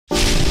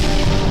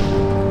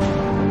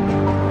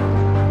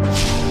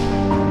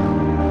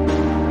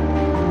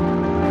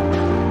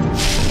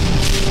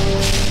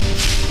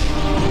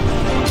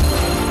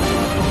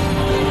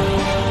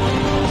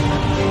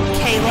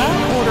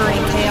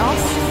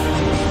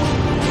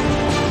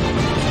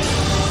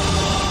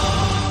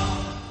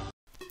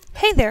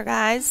Hey there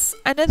guys!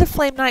 I know the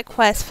Flame Knight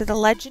quest for the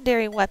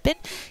legendary weapon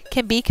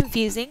can be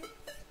confusing,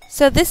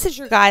 so this is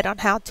your guide on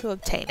how to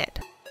obtain it.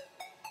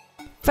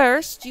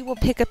 First, you will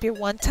pick up your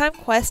one-time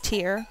quest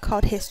here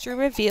called History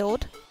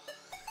Revealed.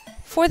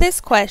 For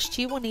this quest,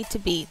 you will need to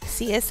beat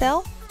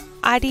CSL,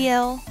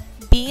 IDL,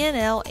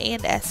 BNL,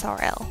 and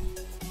SRL.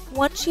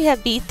 Once you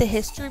have beat the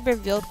History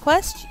Revealed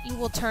quest, you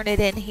will turn it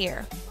in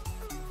here.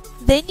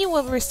 Then you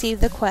will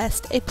receive the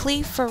quest, A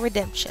Plea for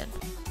Redemption.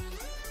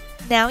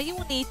 Now you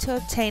will need to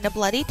obtain a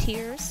Bloody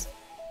Tears.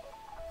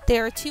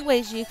 There are two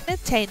ways you can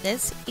obtain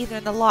this, either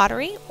in the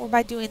lottery or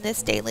by doing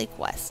this daily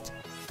quest.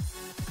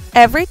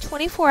 Every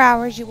 24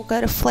 hours you will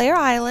go to Flare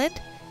Island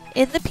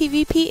in the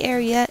PvP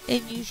area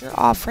and use your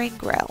offering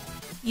Grell.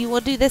 You will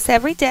do this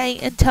every day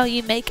until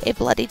you make a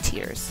Bloody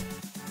Tears.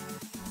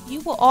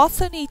 You will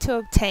also need to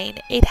obtain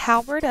a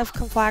Halberd of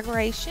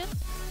Conflagration.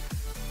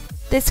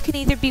 This can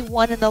either be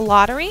won in the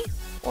lottery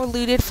or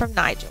looted from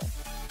Nigel.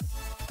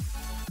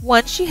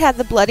 Once you have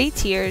the Bloody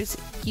Tears,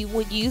 you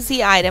will use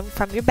the item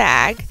from your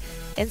bag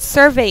and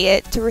survey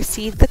it to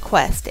receive the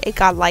quest, A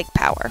Godlike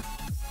Power.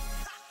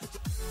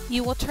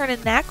 You will turn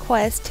in that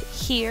quest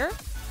here.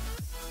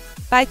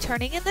 By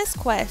turning in this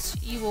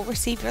quest, you will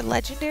receive your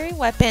legendary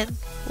weapon,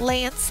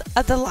 Lance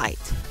of the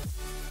Light.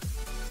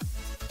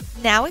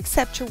 Now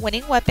accept your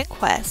winning weapon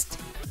quest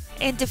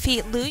and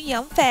defeat Lu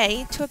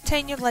Yunfei to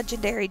obtain your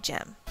legendary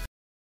gem.